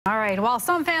All right, while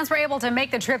some fans were able to make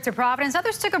the trip to Providence,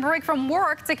 others took a break from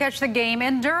work to catch the game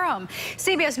in Durham.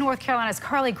 CBS North Carolina's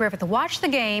Carly Griffith watched the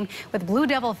game with Blue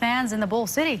Devil fans in the Bull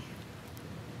City.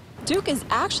 Duke is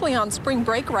actually on spring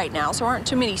break right now, so aren't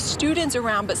too many students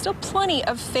around, but still plenty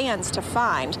of fans to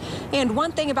find. And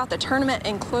one thing about the tournament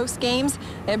and close games,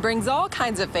 it brings all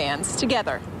kinds of fans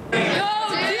together.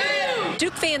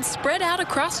 Duke fans spread out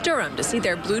across Durham to see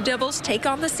their Blue Devils take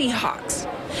on the Seahawks.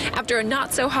 After a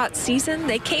not-so-hot season,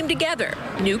 they came together,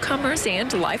 newcomers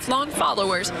and lifelong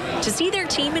followers, to see their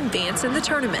team advance in the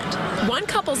tournament. One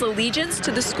couple's allegiance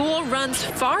to the school runs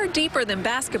far deeper than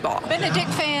basketball. Been a Duke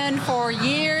fan for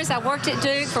years. I worked at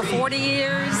Duke for 40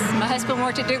 years. My husband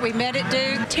worked at Duke. We met at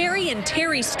Duke. Terry and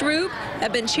Terry Stroop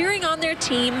have been cheering on their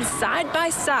team side by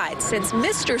side since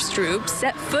Mr. Stroop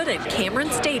set foot at Cameron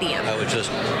Stadium. I was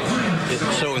just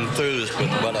so enthused with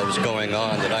what was going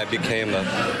on that I became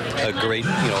a great,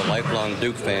 lifelong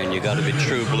Duke fan. You got to be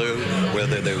true blue,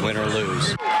 whether they win or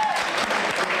lose.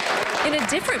 In a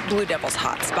different Blue Devils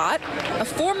hotspot, a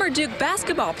former Duke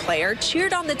basketball player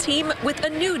cheered on the team with a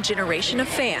new generation of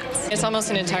fans. It's almost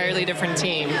an entirely different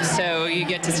team. So you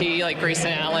get to see like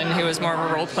Grayson Allen, who was more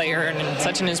of a role player and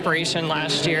such an inspiration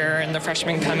last year, and the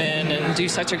freshmen come in and do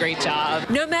such a great job.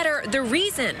 No matter the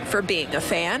reason for being a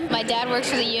fan. My dad works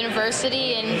for the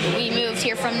university, and we moved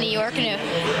here from New York and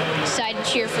decided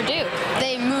to cheer for Duke.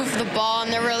 They move the ball,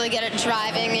 and they're really good at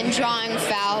driving and drawing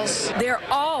fouls. They're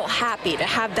all happy to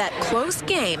have that close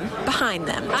game behind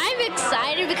them. I'm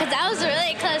excited because that was a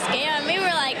really close game, and we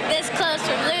were like this close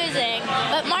from losing.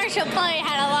 But Marshall Play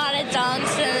had a lot of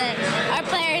dunks, and then our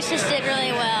players just did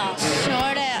really well.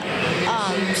 Sort of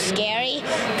scary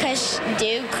because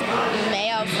Duke may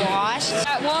have lost.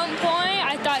 At one point,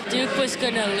 I thought Duke was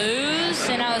going to lose,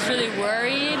 and I was really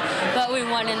worried, but we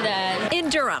won in the end. In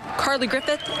Durham, Carly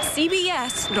Griffith,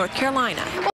 CBS, North Carolina.